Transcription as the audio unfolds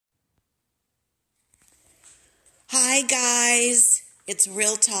Hi, guys. It's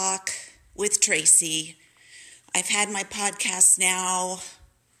Real Talk with Tracy. I've had my podcast now,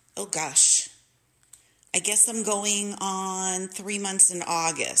 I guess I'm going on 3 months in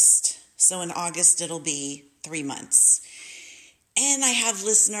August. So in August, it'll be 3 months. And I have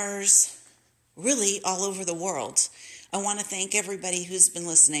listeners really all over the world. I want to thank everybody who's been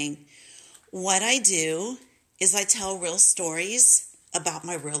listening. What I do is I tell real stories about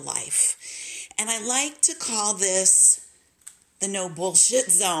my real life. And I like to call this the no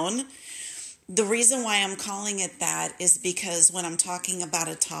bullshit zone. The reason why I'm calling it that is because when I'm talking about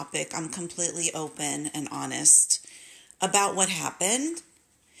a topic, I'm completely open and honest about what happened,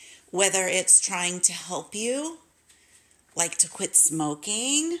 whether it's trying to help you, like to quit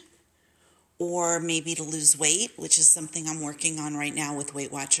smoking, or maybe to lose weight, which is something I'm working on right now with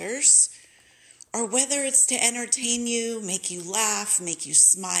Weight Watchers, or whether it's to entertain you, make you laugh, make you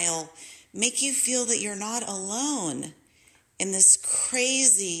smile, make you feel that you're not alone in this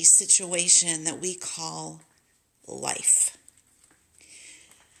crazy situation that we call life.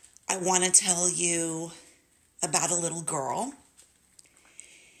 I want to tell you about a little girl,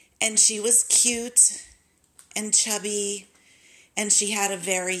 and she was cute and chubby, and she had a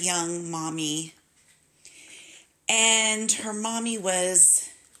very young mommy, and her mommy was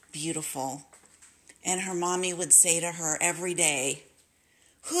beautiful, and her mommy would say to her every day,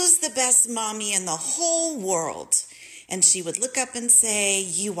 "Who's the best mommy in the whole world?" And she would look up and say,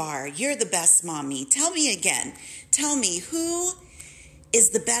 "You are. You're the best mommy. Tell me again. Tell me, who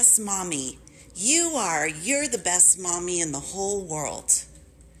is the best mommy?" "You are. You're the best mommy in the whole world."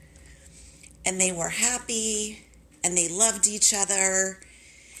 And they were happy, and they loved each other,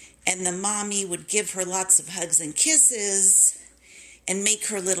 and the mommy would give her lots of hugs and kisses, and make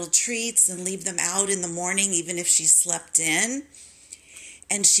her little treats and leave them out in the morning, even if she slept in.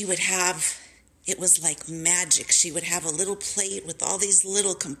 And she would have, it was like magic. She would have a little plate with all these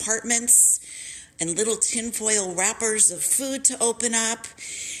little compartments and little tinfoil wrappers of food to open up.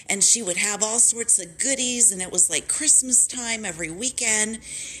 And she would have all sorts of goodies, and it was like Christmas time every weekend.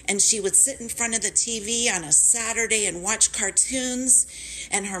 And she would sit in front of the TV on a Saturday and watch cartoons.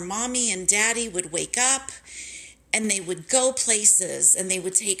 And her mommy and daddy would wake up, and they would go places, and they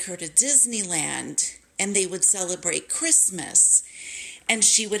would take her to Disneyland, and they would celebrate Christmas. And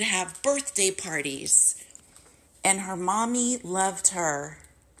she would have birthday parties. And her mommy loved her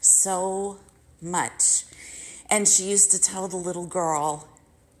so much. And she used to tell the little girl,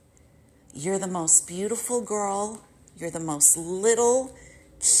 "You're the most beautiful girl. You're the most little,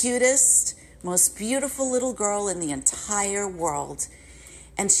 cutest, most beautiful little girl in the entire world."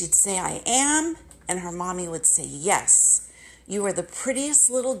 And she'd say, "I am." And her mommy would say, "Yes, you are the prettiest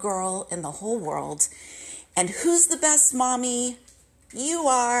little girl in the whole world. And who's the best mommy? You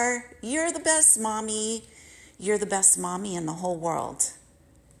are. You're the best mommy. You're the best mommy in the whole world."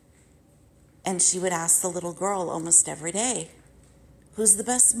 And she would ask the little girl almost every day, "Who's the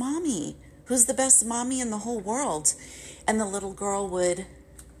best mommy? Who's the best mommy in the whole world?" And the little girl would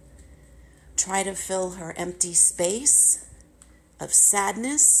try to fill her empty space of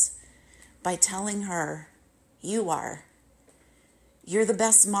sadness by telling her, "You are. You're the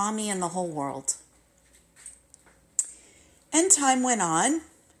best mommy in the whole world." And time went on,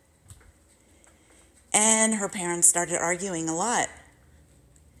 and her parents started arguing a lot.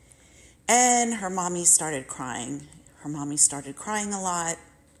 And her mommy started crying. Her mommy started crying a lot.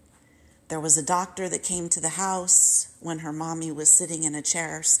 There was a doctor that came to the house when her mommy was sitting in a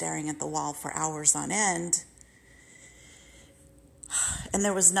chair staring at the wall for hours on end. And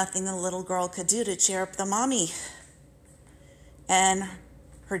there was nothing the little girl could do to cheer up the mommy. And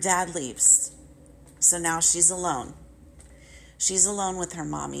her dad leaves. So now she's alone. She's alone with her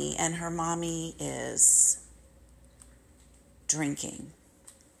mommy, and her mommy is drinking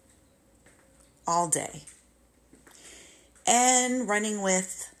all day and running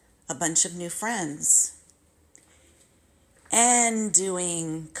with a bunch of new friends and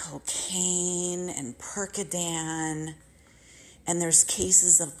doing cocaine and Percodan, and there's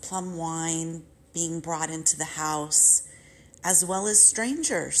cases of plum wine being brought into the house, as well as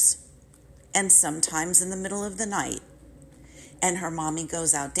strangers, and sometimes in the middle of the night. And her mommy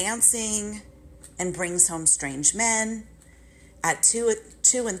goes out dancing and brings home strange men at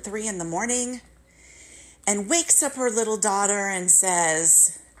 2 and 3 in the morning, and wakes up her little daughter and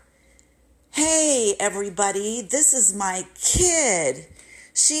says, "Hey, everybody, this is my kid.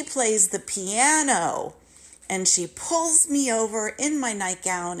 She plays the piano." And she pulls me over in my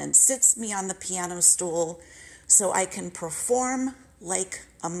nightgown and sits me on the piano stool so I can perform like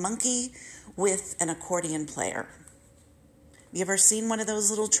a monkey with an accordion player. You ever seen one of those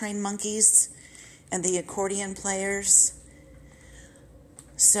little trained monkeys? and the accordion players.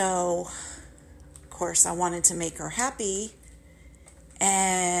 So, of course, I wanted to make her happy,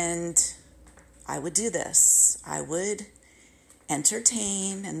 and I would do this. I would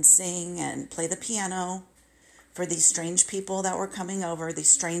entertain and sing and play the piano for these strange people that were coming over, these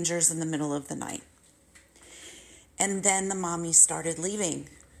strangers in the middle of the night. And then the mommy started leaving.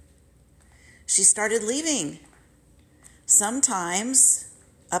 She started leaving, sometimes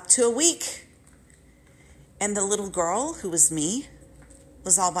up to a week. And the little girl, who was me,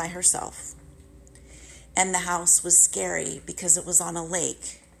 was all by herself. And the house was scary because it was on a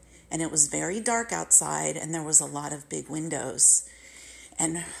lake. And it was very dark outside, and there was a lot of big windows.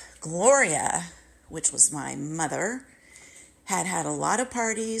 And Gloria, which was my mother, had a lot of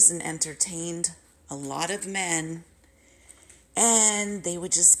parties and entertained a lot of men. And they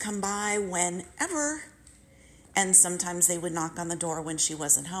would just come by whenever. And sometimes they would knock on the door when she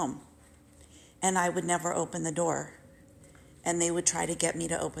wasn't home. And I would never open the door. And they would try to get me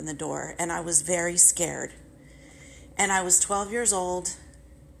to open the door. And I was very scared. And I was 12 years old.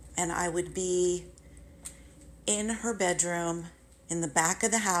 And I would be in her bedroom in the back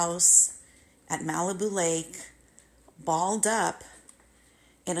of the house at Malibu Lake, balled up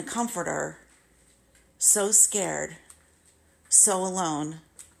in a comforter, so scared, so alone,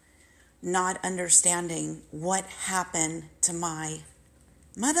 not understanding what happened to my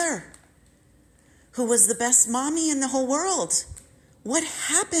mother, who was the best mommy in the whole world. What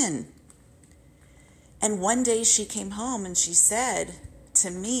happened? And one day she came home and she said to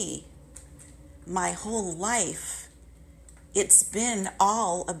me, my whole life, it's been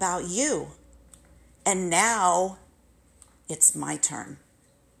all about you. And now it's my turn.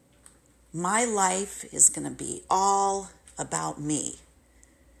 My life is going to be all about me.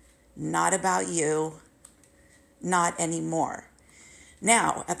 Not about you. Not anymore.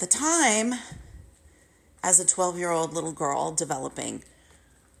 Now, at the time, as a 12-year-old little girl developing,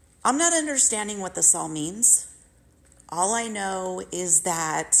 I'm not understanding what this all means. All I know is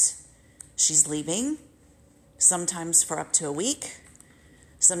that she's leaving, sometimes for up to a week.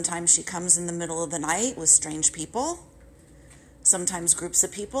 Sometimes she comes in the middle of the night with strange people. Sometimes groups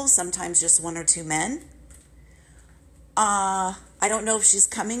of people. Sometimes just one or two men. I don't know if she's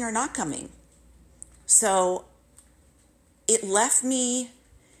coming or not coming. So it left me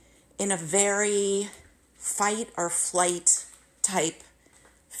in a very fight or flight type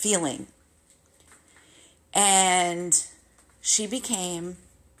feeling. And she became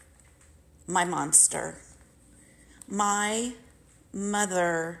my monster. My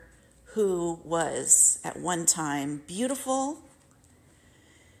mother, who was at one time beautiful,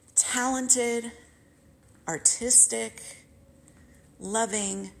 talented, artistic,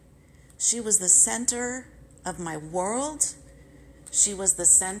 loving. She was the center of my world. She was the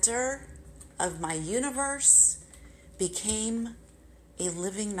center of my universe, became a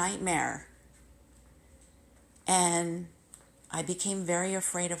living nightmare. And I became very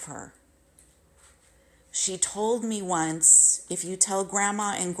afraid of her. She told me once, if you tell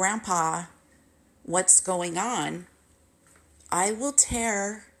Grandma and Grandpa what's going on, I will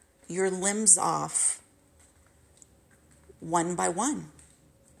tear your limbs off one by one.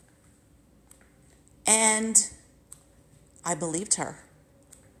 And I believed her.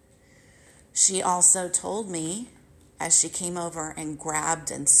 She also told me, as she came over and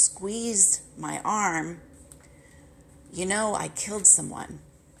grabbed and squeezed my arm, you know, I killed someone.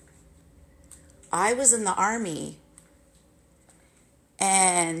 I was in the army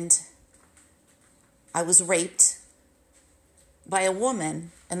and I was raped by a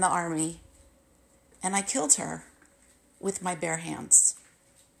woman in the army, and I killed her with my bare hands.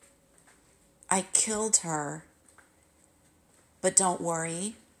 I killed her, but don't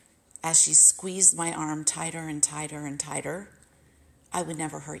worry, as she squeezed my arm tighter and tighter and tighter, I would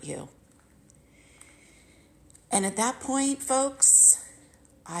never hurt you. And at that point, folks,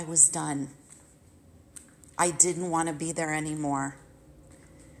 I was done. I didn't want to be there anymore.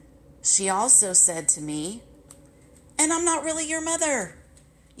 She also said to me, and I'm not really your mother.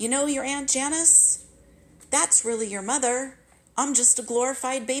 You know your Aunt Janice? That's really your mother. I'm just a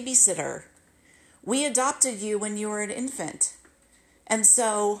glorified babysitter. We adopted you when you were an infant. And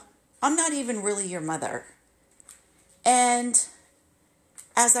so I'm not even really your mother. And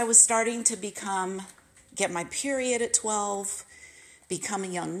as I was starting to get my period at 12, become a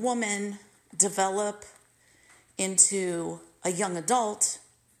young woman, develop into a young adult,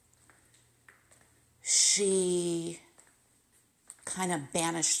 she kind of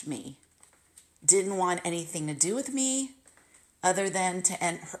banished me. Didn't want anything to do with me other than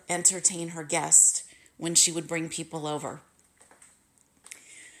to entertain her guests when she would bring people over.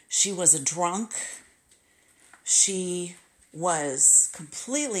 She was a drunk. She was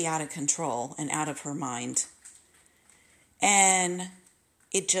completely out of control and out of her mind. And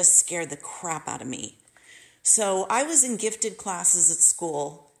it just scared the crap out of me. So I was in gifted classes at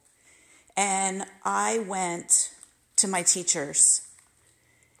school, and I went to my teachers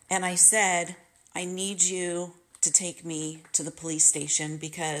and I said, I need you to take me to the police station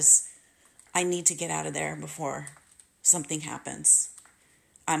because I need to get out of there before something happens.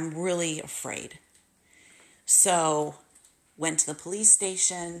 I'm really afraid. So went to the police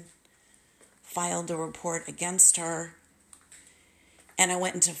station, filed a report against her, and I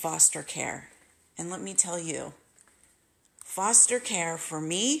went into foster care. And let me tell you, foster care for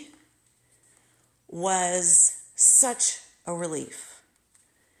me was such a relief.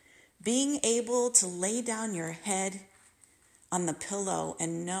 Being able to lay down your head on the pillow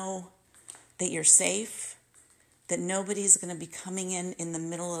and know that you're safe, that nobody's going to be coming in the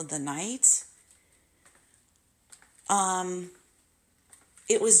middle of the night.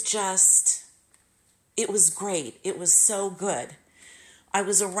 It was great. It was so good. I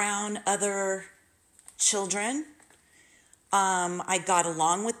was around other children. I got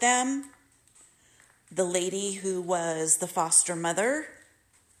along with them. The lady who was the foster mother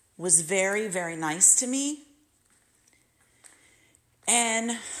was very, very nice to me.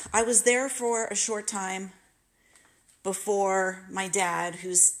 And I was there for a short time before my dad,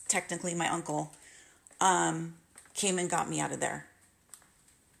 who's technically my uncle, came and got me out of there.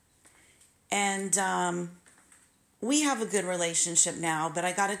 And we have a good relationship now, but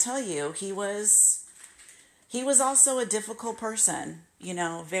I got to tell you, he was also a difficult person,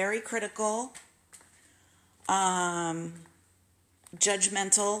 very critical,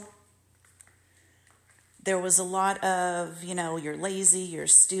 judgmental. There was a lot of, you're lazy, you're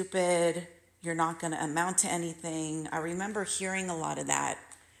stupid, you're not going to amount to anything. I remember hearing a lot of that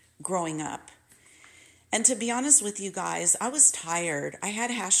growing up. And to be honest with you guys, I was tired. I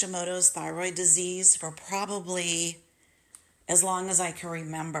had Hashimoto's thyroid disease for probably as long as I can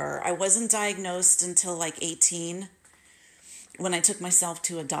remember. I wasn't diagnosed until like 18 when I took myself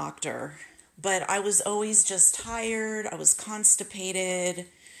to a doctor. But I was always just tired. I was constipated.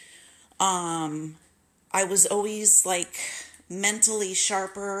 I was always like mentally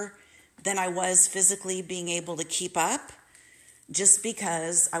sharper than I was physically being able to keep up, just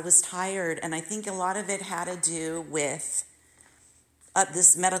because I was tired. And I think a lot of it had to do with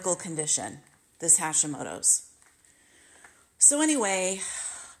this medical condition, this Hashimoto's. So anyway,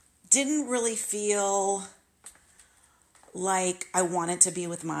 didn't really feel like I wanted to be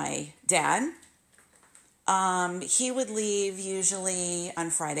with my dad. He would leave usually on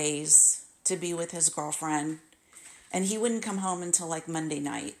Fridays to be with his girlfriend, and he wouldn't come home until like Monday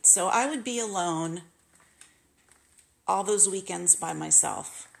night. So I would be alone all those weekends by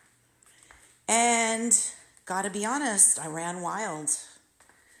myself. And gotta be honest, I ran wild.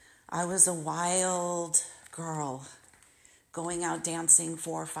 I was a wild girl, going out dancing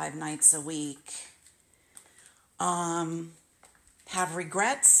 4 or 5 nights a week. Have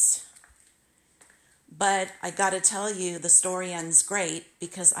regrets, but I gotta tell you, the story ends great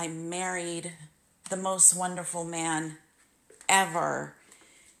because I married the most wonderful man ever,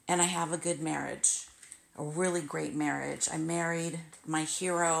 and I have a good marriage, a really great marriage. I married my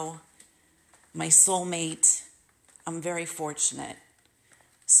hero, my soulmate. I'm very fortunate.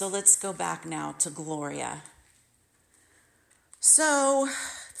 So let's go back now to Gloria. So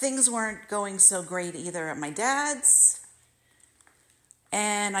things weren't going so great either at my dad's.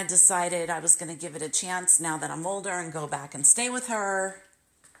 And I decided I was going to give it a chance now that I'm older and go back and stay with her.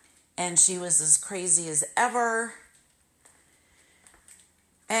 And she was as crazy as ever.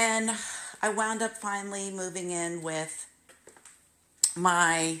 And I wound up finally moving in with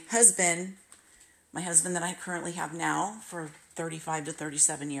my husband that I currently have now for 35 to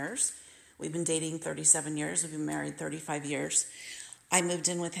 37 years. We've been dating 37 years. We've been married 35 years. I moved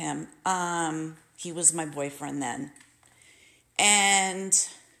in with him. He was my boyfriend then. And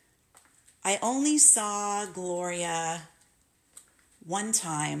I only saw Gloria one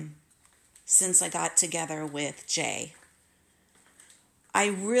time since I got together with Jay.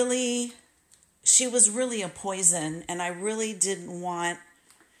 She was really a poison, and I really didn't want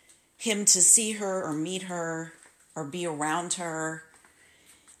him to see her or meet her or be around her.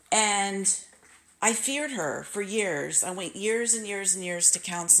 And I feared her for years. I went years and years and years to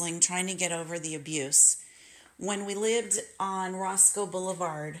counseling, trying to get over the abuse. When we lived on Roscoe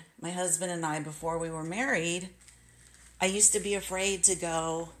Boulevard, my husband and I, before we were married, I used to be afraid to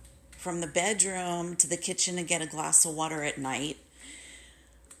go from the bedroom to the kitchen to get a glass of water at night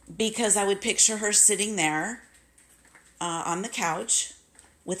because I would picture her sitting there on the couch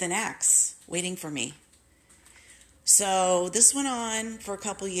with an axe waiting for me. So this went on for a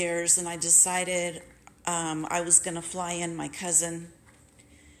couple years, and I decided I was going to fly in my cousin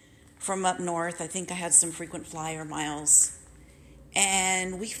from up north. I think I had some frequent flyer miles.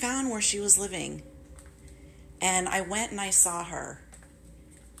 And we found where she was living. And I went and I saw her.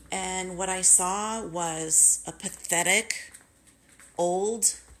 And what I saw was a pathetic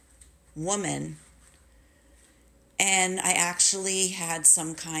old woman. And I actually had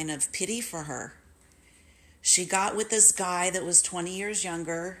some kind of pity for her. She got with this guy that was 20 years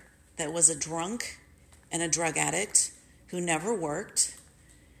younger, that was a drunk and a drug addict who never worked.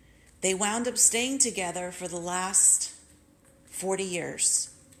 They wound up staying together for the last 40 years.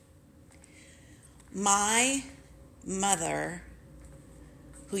 My mother,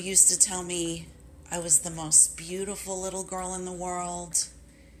 who used to tell me I was the most beautiful little girl in the world,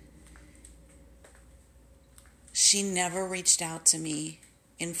 she never reached out to me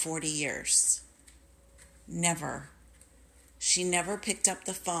in 40 years. Never. She never picked up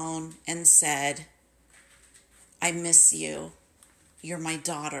the phone and said, I miss you. You're my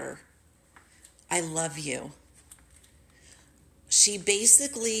daughter. I love you. She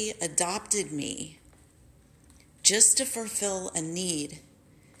basically adopted me just to fulfill a need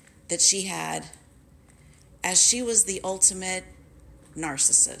that she had, as she was the ultimate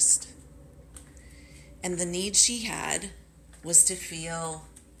narcissist. And the need she had was to feel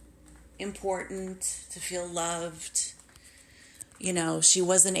important, to feel loved. You know, she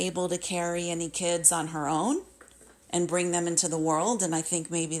wasn't able to carry any kids on her own and bring them into the world, and I think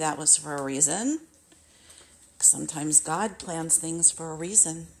maybe that was for a reason. Sometimes God plans things for a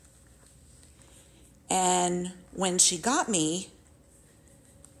reason. And when she got me,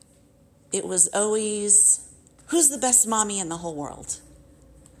 it was always, who's the best mommy in the whole world?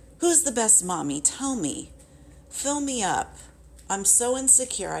 Who's the best mommy? Tell me. Fill me up. I'm so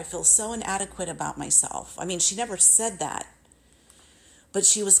insecure. I feel so inadequate about myself. I mean, she never said that, but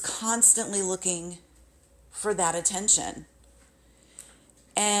she was constantly looking for that attention.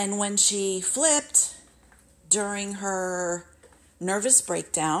 And when she flipped during her nervous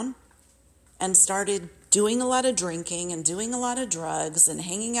breakdown and started doing a lot of drinking and doing a lot of drugs and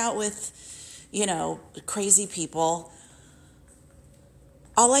hanging out with, crazy people,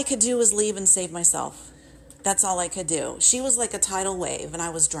 all I could do was leave and save myself. That's all I could do. She was like a tidal wave and I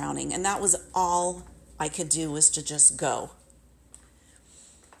was drowning, and that was all I could do, was to just go.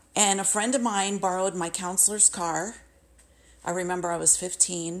 And a friend of mine borrowed my counselor's car. I remember I was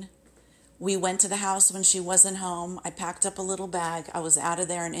 15. We went to the house when she wasn't home. I packed up a little bag. I was out of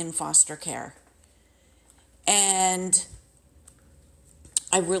there and in foster care. And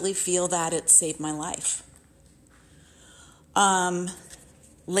I really feel that it saved my life.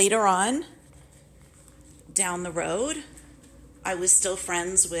 Later on, down the road, I was still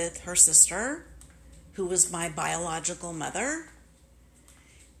friends with her sister, who was my biological mother,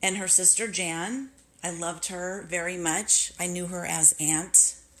 and her sister Jan. I loved her very much. I knew her as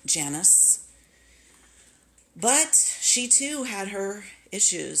Aunt Janice. But she too had her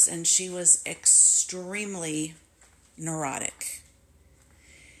issues, and she was extremely neurotic.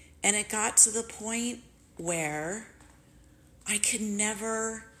 And it got to the point where I could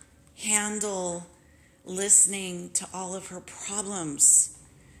never handle listening to all of her problems.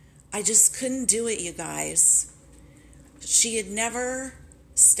 I just couldn't do it, you guys. She had never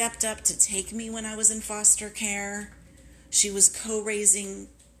stepped up to take me when I was in foster care. She was co-raising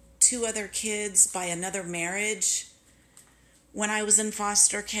 2 other kids by another marriage when I was in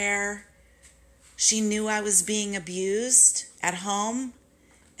foster care. She knew I was being abused at home,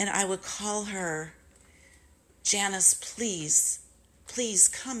 and I would call her, Janice, please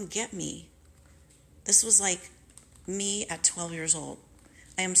come get me. This was like me at 12 years old.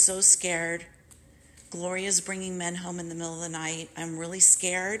 I am so scared. Gloria's bringing men home in the middle of the night. I'm really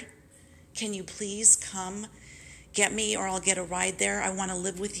scared. Can you please come get me, or I'll get a ride there? I want to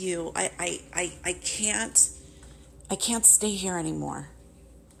live with you. I can't stay here anymore.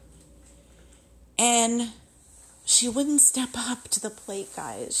 And she wouldn't step up to the plate,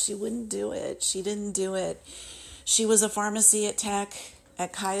 guys. She wouldn't do it. She didn't do it. She was a pharmacy tech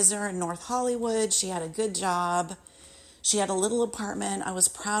at Kaiser in North Hollywood. She had a good job. She had a little apartment. I was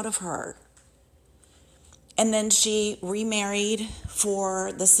proud of her. And then she remarried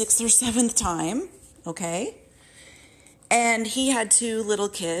for the 6th or 7th time, okay? And he had 2 little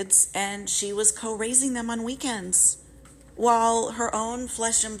kids, and she was co-raising them on weekends while her own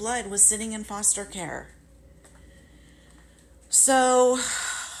flesh and blood was sitting in foster care. So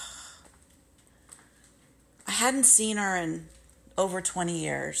I hadn't seen her in over 20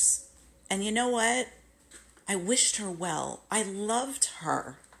 years. And you know what? I wished her well. I loved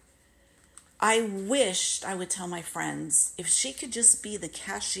her. I wished I would tell my friends if she could just be the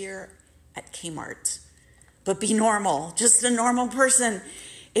cashier at Kmart, but be normal, just a normal person.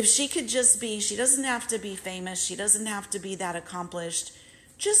 If she could just be, she doesn't have to be famous, she doesn't have to be that accomplished,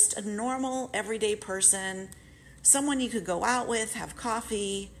 just a normal, everyday person, someone you could go out with, have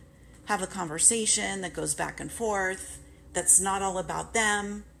coffee, have a conversation that goes back and forth, that's not all about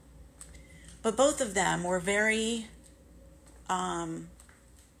them. But both of them were very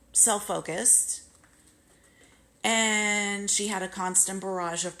self-focused, and she had a constant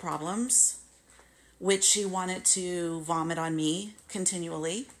barrage of problems, which she wanted to vomit on me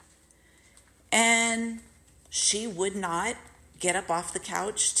continually. And she would not get up off the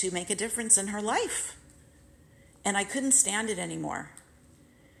couch to make a difference in her life. And I couldn't stand it anymore.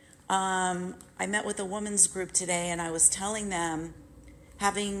 I met with a women's group today, and I was telling them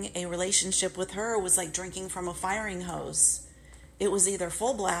having a relationship with her was like drinking from a firing hose. It was either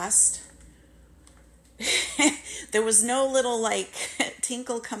full blast. There was no little like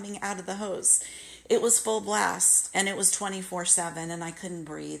tinkle coming out of the hose. It was full blast, and it was 24/7, and I couldn't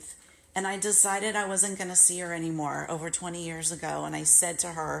breathe. And I decided I wasn't going to see her anymore over 20 years ago. And I said to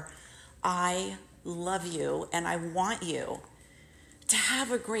her, I love you, and I want you to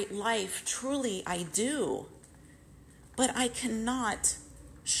have a great life. Truly, I do. But I cannot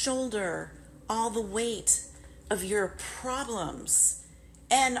shoulder all the weight of your problems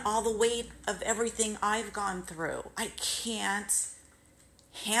and all the weight of everything I've gone through. I can't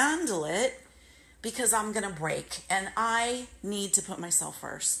handle it because I'm going to break, and I need to put myself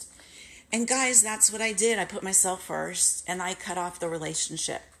first. And guys, that's what I did. I put myself first, and I cut off the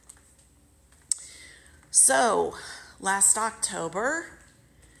relationship. So, last October,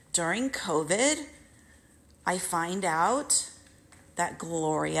 during COVID, I find out that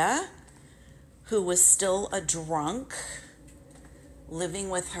Gloria, who was still a drunk, living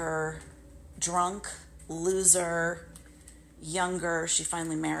with her drunk, loser, younger, she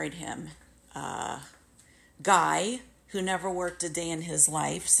finally married him, guy who never worked a day in his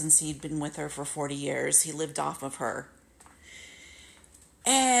life since he'd been with her for 40 years. He lived off of her.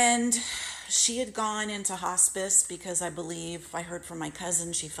 And she had gone into hospice because I believe, I heard from my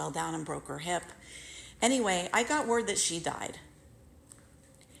cousin, she fell down and broke her hip. Anyway, I got word that she died.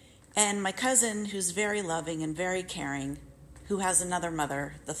 And my cousin, who's very loving and very caring, who has another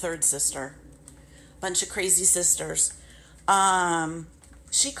mother, the third sister, bunch of crazy sisters,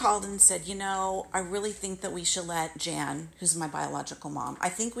 she called and said, you know, I really think that we should let Jan, who's my biological mom, I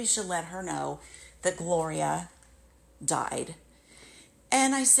think we should let her know that Gloria died.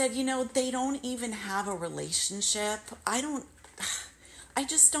 And I said, you know, they don't even have a relationship. I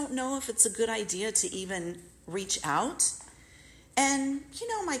just don't know if it's a good idea to even reach out. And, you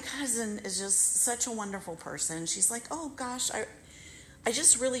know, my cousin is just such a wonderful person. She's like, oh gosh, I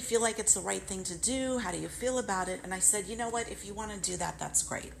just really feel like it's the right thing to do. How do you feel about it? And I said, you know what, if you want to do that, that's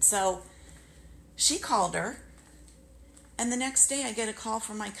great. So she called her, and the next day I get a call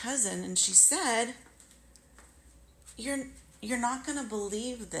from my cousin, and she said, you're not going to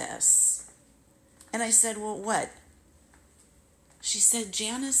believe this. And I said, well, what? She said,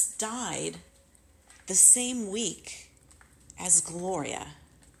 Janice died the same week as Gloria.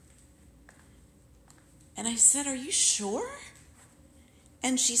 And I said, are you sure?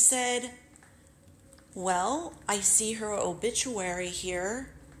 And she said, well, I see her obituary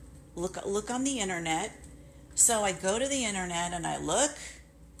here. Look on the internet. So I go to the internet and I look,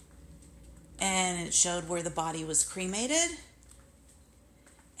 and it showed where the body was cremated.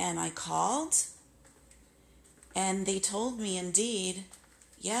 And I called, and they told me, indeed,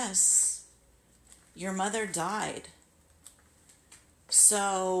 yes, your mother died.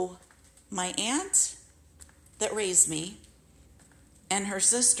 So my aunt that raised me and her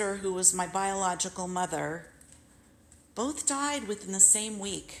sister, who was my biological mother, both died within the same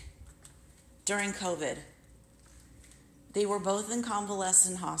week during COVID. They were both in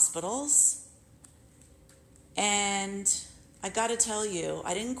convalescent hospitals. And I got to tell you,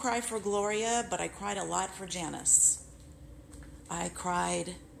 I didn't cry for Gloria, but I cried a lot for Janice. I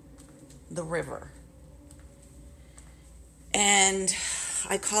cried the river. And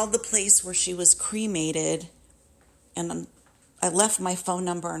I called the place where she was cremated, and I left my phone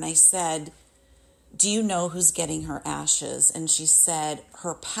number, and I said, do you know who's getting her ashes? And she said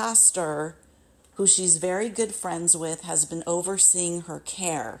her pastor, who she's very good friends with, has been overseeing her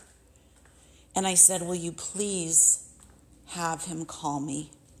care. And I said, will you please have him call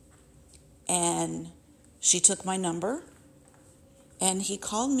me? And she took my number, and he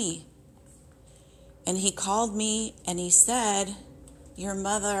called me. And he called me, and he said, your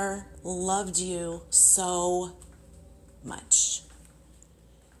mother loved you so much.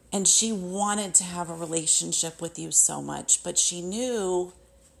 And she wanted to have a relationship with you so much, but she knew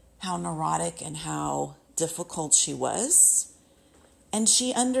how neurotic and how difficult she was. And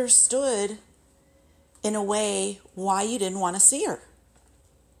she understood, in a way, why you didn't want to see her.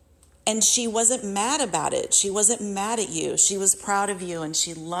 And she wasn't mad about it. She wasn't mad at you. She was proud of you and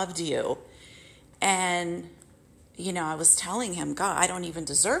she loved you. And, I was telling him, God, I don't even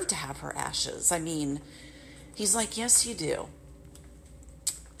deserve to have her ashes. I mean, he's like, yes, you do.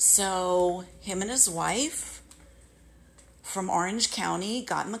 So him and his wife from Orange County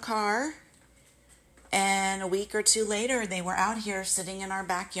got in the car, and a week or two later they were out here sitting in our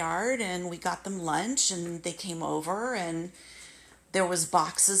backyard, and we got them lunch, and they came over, and there was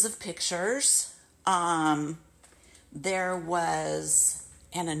boxes of pictures. There was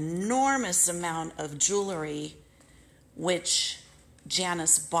an enormous amount of jewelry which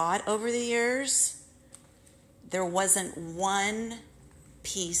Janice bought over the years. There wasn't one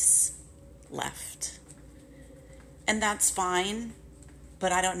piece left. And that's fine,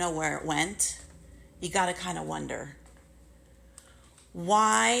 but I don't know where it went. You got to kind of wonder,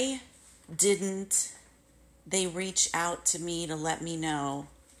 why didn't they reach out to me to let me know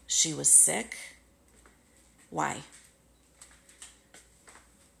she was sick? Why?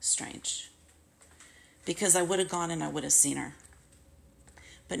 Strange. Because I would have gone and I would have seen her.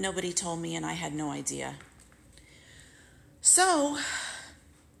 But nobody told me and I had no idea. So,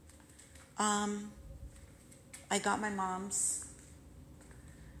 I got my mom's,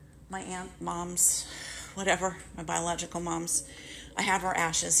 whatever, my biological mom's. I have her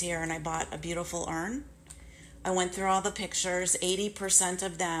ashes here, and I bought a beautiful urn. I went through all the pictures. 80%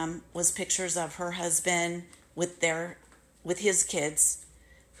 of them was pictures of her husband with his kids,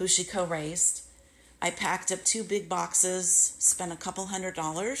 who she co-raised. I packed up 2 big boxes, spent a couple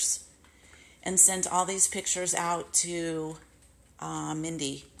 $100, and sent all these pictures out to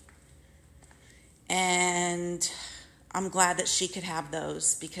Mindy. And I'm glad that she could have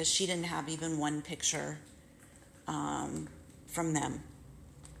those, because she didn't have even one picture from them.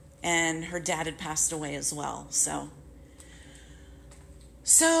 And her dad had passed away as well. So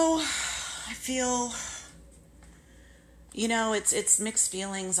I feel, it's mixed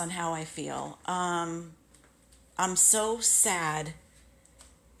feelings on how I feel. I'm so sad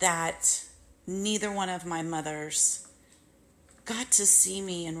that neither one of my mothers got to see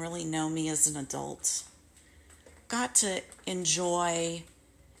me and really know me as an adult. Got to enjoy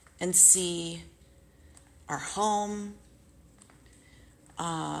and see our home,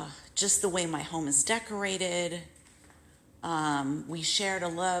 just the way my home is decorated. We shared a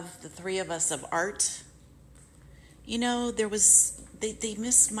love, the 3 of us, of art. They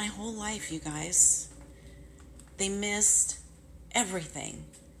missed my whole life, you guys. They missed everything.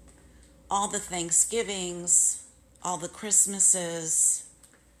 All the Thanksgivings, all the Christmases.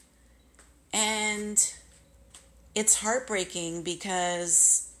 And it's heartbreaking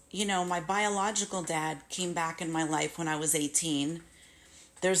because, my biological dad came back in my life when I was 18.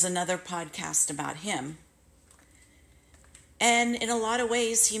 There's another podcast about him. And in a lot of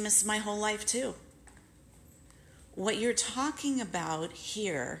ways, he missed my whole life too. What you're talking about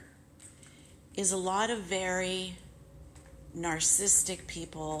here is a lot of very narcissistic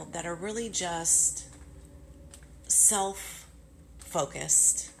people that are really just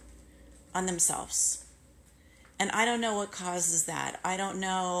self-focused on themselves. And I don't know what causes that. I don't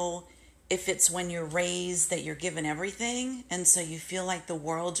know if it's when you're raised that you're given everything, and so you feel like the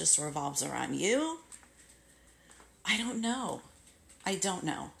world just revolves around you. I don't know.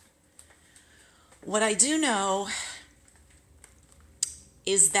 What I do know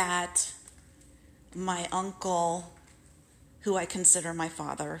is that my uncle, who I consider my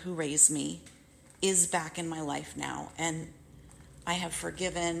father, who raised me, is back in my life now. And I have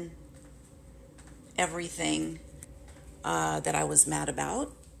forgiven everything that I was mad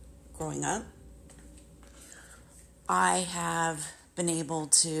about growing up. I have been able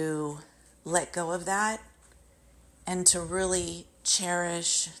to let go of that and to really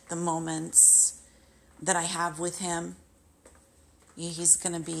cherish the moments that I have with him. He's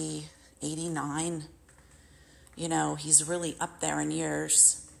going to be 89. He's really up there in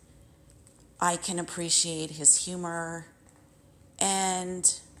years. I can appreciate his humor,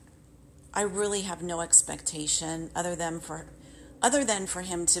 and I really have no expectation other than for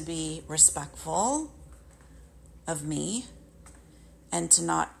him to be respectful of me and to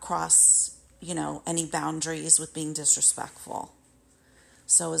not cross, any boundaries with being disrespectful.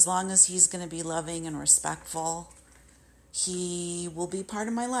 So as long as he's going to be loving and respectful, he will be part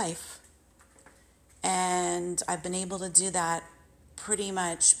of my life. And I've been able to do that pretty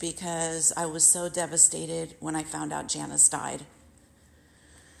much because I was so devastated when I found out Janice died.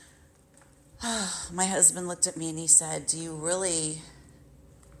 My husband looked at me and he said, "Do you really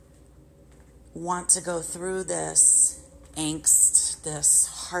want to go through this angst, this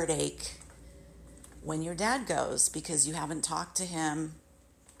heartache when your dad goes, because you haven't talked to him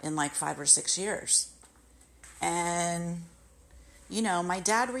in like 5 or 6 years?" And, my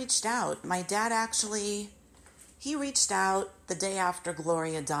dad reached out. My dad actually, he reached out the day after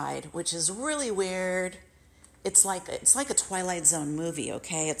Gloria died, which is really weird. It's like a Twilight Zone movie,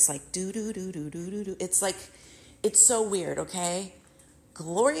 okay? It's like do do do do do do do. It's so weird, okay?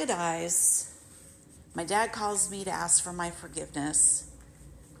 Gloria dies. My dad calls me to ask for my forgiveness.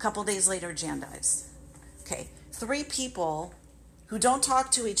 A couple days later, Jan dies. Okay, 3 people who don't talk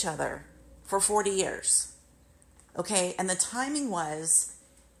to each other for 40 years. Okay, and the timing was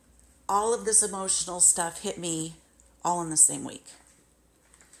all of this emotional stuff hit me all in the same week.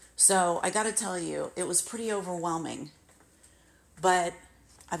 So I got to tell you, it was pretty overwhelming, but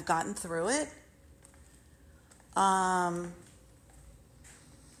I've gotten through it.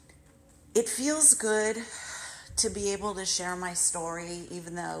 It feels good to be able to share my story,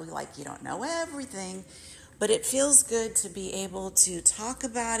 even though you don't know everything, but it feels good to be able to talk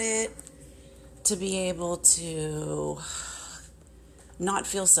about it, to be able to not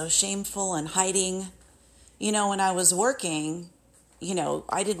feel so shameful and hiding. When I was working,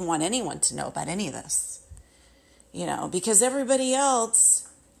 I didn't want anyone to know about any of this, because everybody else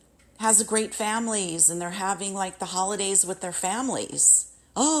has great families and they're having the holidays with their families.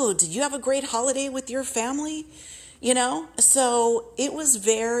 Oh, did you have a great holiday with your family? So it was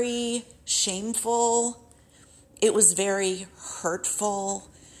very shameful. It was very hurtful.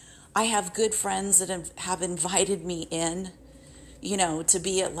 I have good friends that have invited me in, to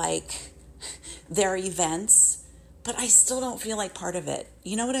be at their events. But I still don't feel like part of it.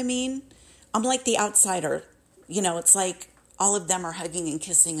 You know what I mean? I'm like the outsider. It's like all of them are hugging and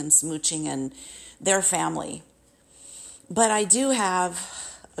kissing and smooching and their family. But I do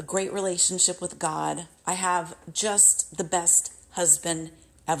have a great relationship with God. I have just the best husband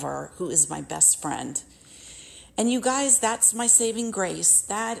ever, who is my best friend. And you guys, that's my saving grace.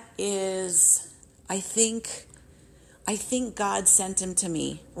 That is, I think God sent him to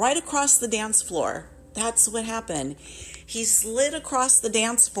me right across the dance floor. That's what happened. He slid across the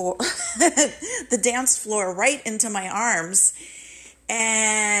dance floor, right into my arms.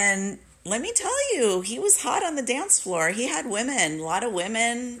 And let me tell you, he was hot on the dance floor. He had a lot of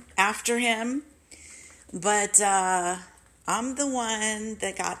women after him. But I'm the one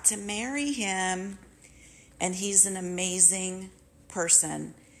that got to marry him. And he's an amazing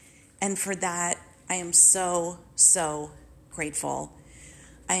person. And for that, I am so, so grateful.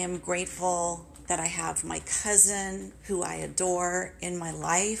 I am grateful that I have my cousin who I adore in my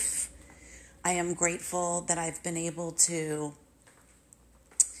life. I am grateful that I've been able to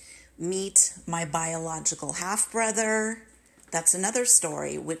meet my biological half-brother. That's another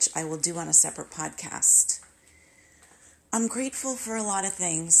story, which I will do on a separate podcast. I'm grateful for a lot of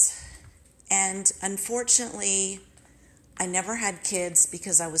things. And unfortunately, I never had kids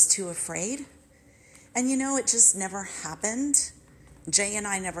because I was too afraid. And it just never happened. Jay and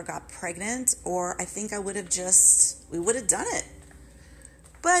I never got pregnant, or I think we would have done it.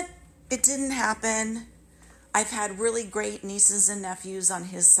 But it didn't happen. I've had really great nieces and nephews on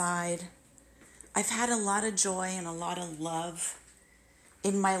his side. I've had a lot of joy and a lot of love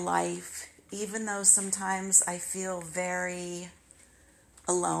in my life, even though sometimes I feel very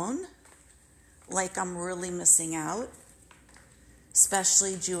alone, like I'm really missing out,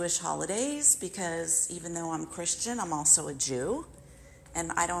 especially Jewish holidays, because even though I'm Christian, I'm also a Jew.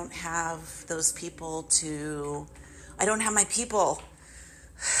 And I don't have those people I don't have my people.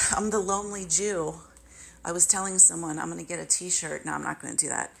 I'm the lonely Jew. I was telling someone I'm going to get a t-shirt. No, I'm not going to do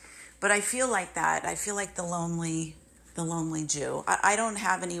that. But I feel like that. I feel like the lonely Jew. I don't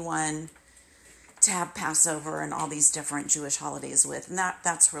have anyone to have Passover and all these different Jewish holidays with. And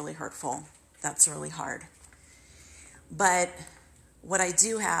that's really hurtful. That's really hard. But what I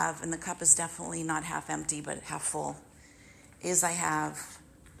do have, and the cup is definitely not half empty, but half full, is I have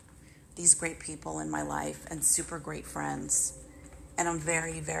these great people in my life and super great friends. And I'm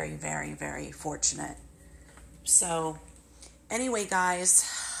very, very, very, very fortunate. So anyway, guys,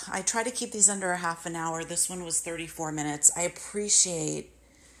 I try to keep these under a half an hour. This one was 34 minutes. I appreciate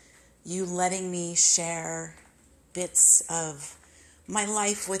you letting me share bits of my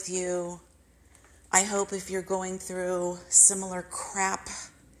life with you. I hope if you're going through similar crap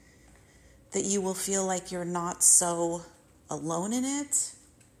that you will feel like you're not so alone in it.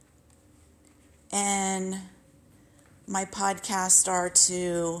 And My podcasts are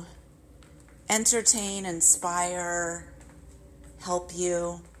to entertain, inspire, help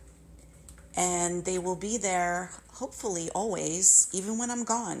you, and they will be there, hopefully always, even when I'm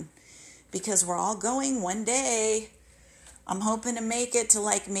gone, because we're all going one day. I'm hoping to make it to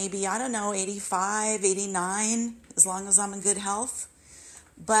like maybe, 85, 89, as long as I'm in good health.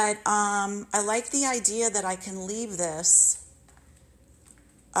 But I like the idea that I can leave this,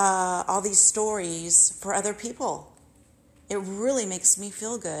 all these stories for other people. It really makes me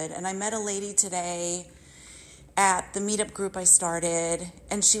feel good. And I met a lady today at the meetup group I started,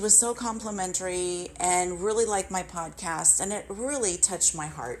 and she was so complimentary and really liked my podcast, and it really touched my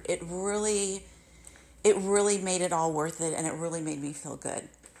heart. It really made it all worth it, and it really made me feel good.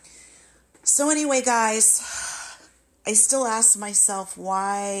 So anyway, guys, I still ask myself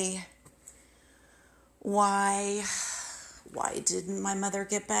why didn't my mother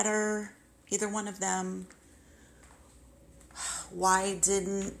get better? Either one of them. Why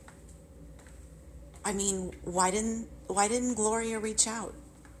didn't Gloria reach out?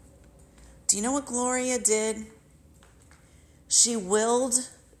 Do you know what Gloria did? She willed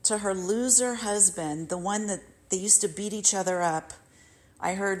to her loser husband, the one that they used to beat each other up.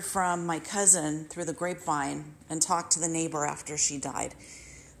 I heard from my cousin through the grapevine and talked to the neighbor after she died.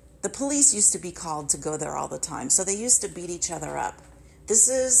 The police used to be called to go there all the time, so they used to beat each other up. This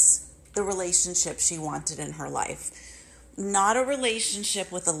is the relationship she wanted in her life. Not a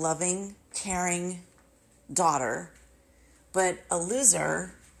relationship with a loving, caring daughter, but a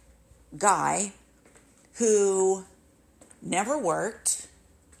loser guy who never worked,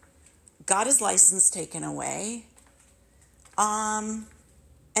 got his license taken away, and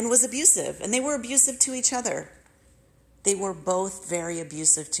was abusive. And they were abusive to each other. They were both very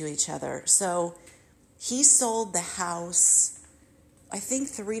abusive to each other. So he sold the house, I think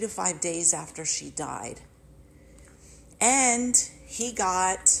 3 to 5 days after she died. And he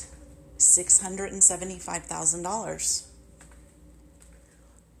got $675,000.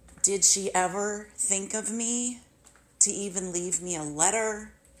 Did she ever think of me to even leave me a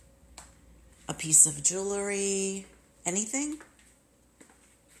letter, a piece of jewelry, anything?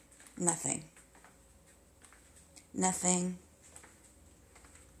 Nothing. Nothing.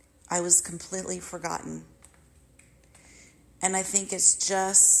 I was completely forgotten. And I think it's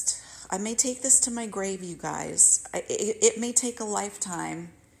just, I may take this to my grave, you guys. It may take a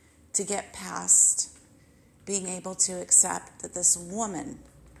lifetime to get past being able to accept that this woman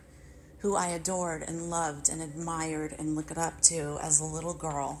who I adored and loved and admired and looked up to as a little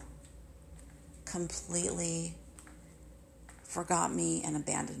girl completely forgot me and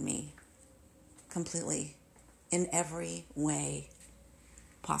abandoned me completely in every way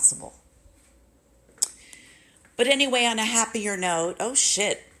possible. But anyway, on a happier note, oh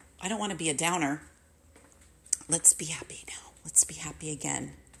shit, I don't want to be a downer. Let's be happy now. Let's be happy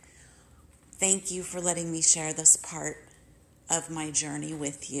again. Thank you for letting me share this part of my journey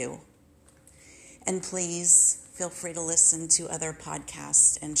with you. And please feel free to listen to other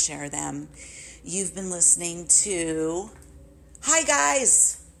podcasts and share them. You've been listening to, hi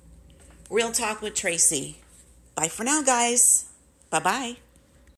guys, Real Talk with Tracy. Bye for now, guys. Bye-bye.